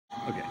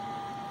Okay.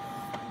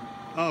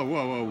 Oh,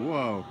 whoa, whoa,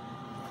 whoa.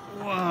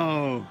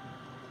 Whoa.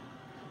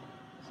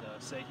 So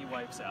say he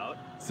wipes out.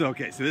 So,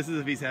 okay, so this is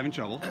if he's having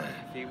trouble.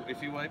 If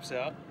he wipes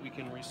out, we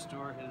can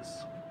restore his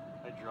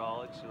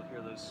hydraulics. You'll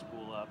hear those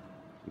spool up.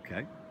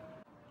 Okay.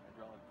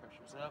 Hydraulic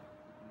pressure's up.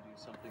 We can do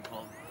something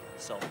called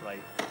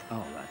self-right.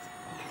 Oh, that's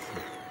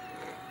awesome.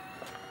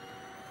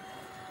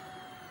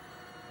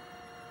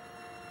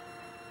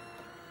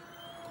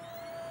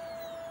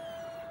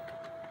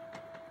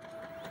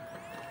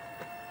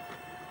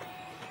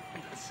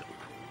 That's so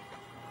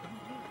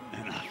cool.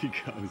 And off he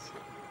goes.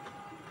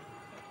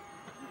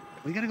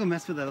 We gotta go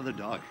mess with that other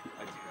dog.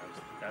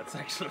 That's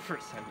actually the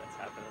first time that's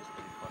happened. That's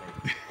pretty funny.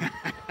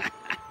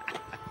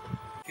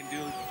 You can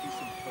do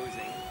some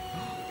posing.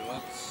 Go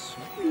up,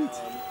 Sweet.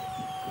 down,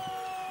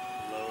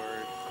 lower,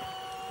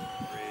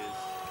 raise,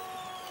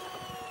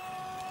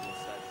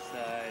 side to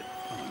side.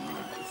 Oh,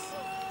 nice.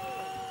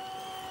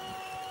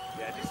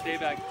 Yeah, just stay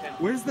back 10.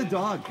 Where's the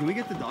dog? Can we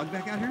get the dog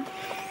back out here?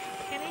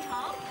 Can he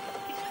help?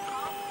 He should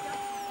help.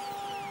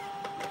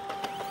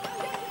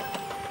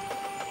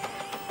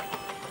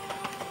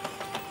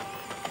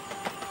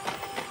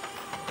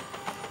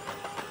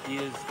 He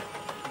is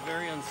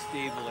very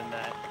unstable in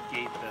that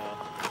gait, though,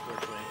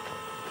 unfortunately.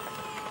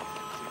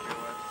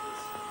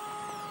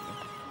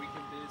 We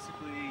can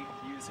basically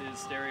use his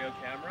stereo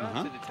camera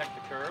to detect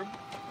the curb.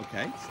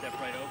 Okay. Step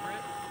right over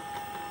it.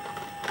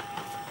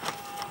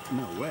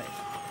 No way.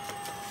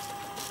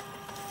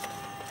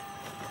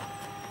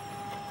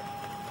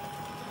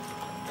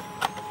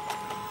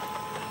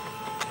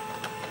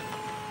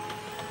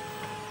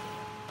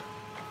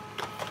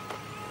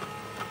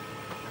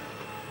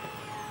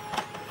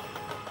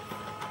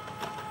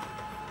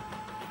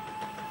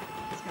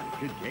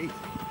 Good gait.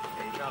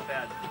 Yeah, he's not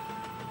bad.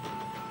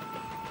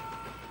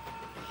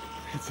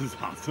 This is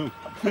awesome.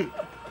 I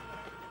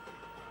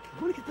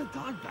want to get the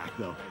dog back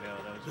though. I know,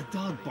 that was the really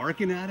dog funny.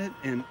 barking at it,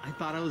 and I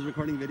thought I was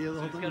recording video the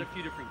So whole he's time. got a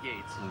few different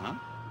gaits.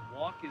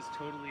 Walk is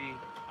totally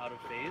out of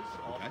phase,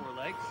 all four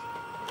legs.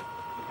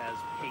 He has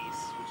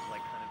pace, which is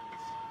like kind of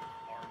his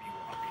army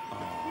walk.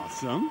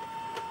 Awesome.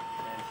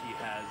 And he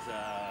has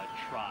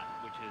trot,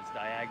 which is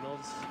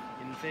diagonals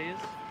in phase.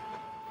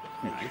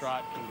 And Nice.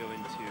 trot can go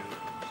into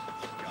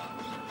jog.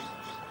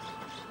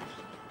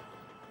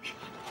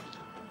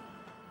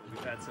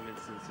 We've had some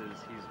instances,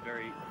 he's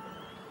very,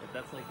 if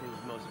that's like his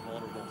most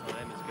vulnerable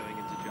time is going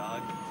into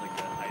jog, it's like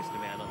the highest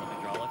demand on the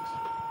hydraulics.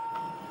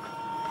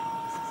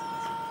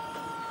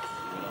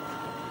 What else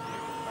can we do?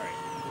 Alright,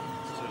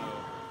 so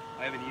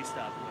I have an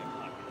E-stop in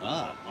my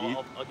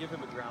pocket. I'll give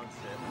him a ground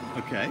sit.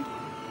 Okay.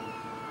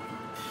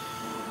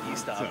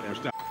 E-stop So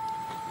him.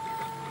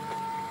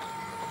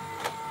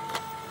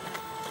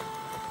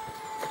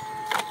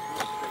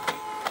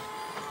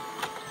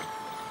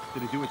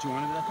 Did it do what you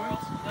wanted that Well,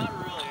 not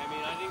really. I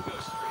mean, I didn't go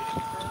straight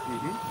into curve.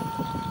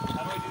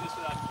 How do I do this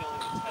without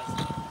killing the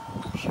Tesla?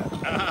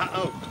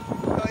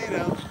 Well, you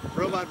know,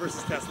 robot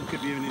versus Tesla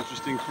could be an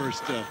interesting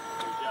first.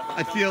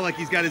 I feel like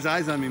he's got his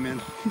eyes on me,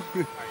 man. Alright, so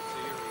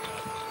here we go.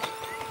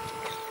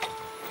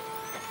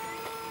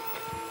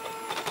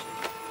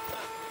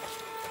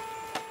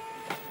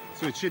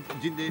 So it should.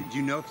 Do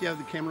you know if you have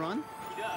the camera on?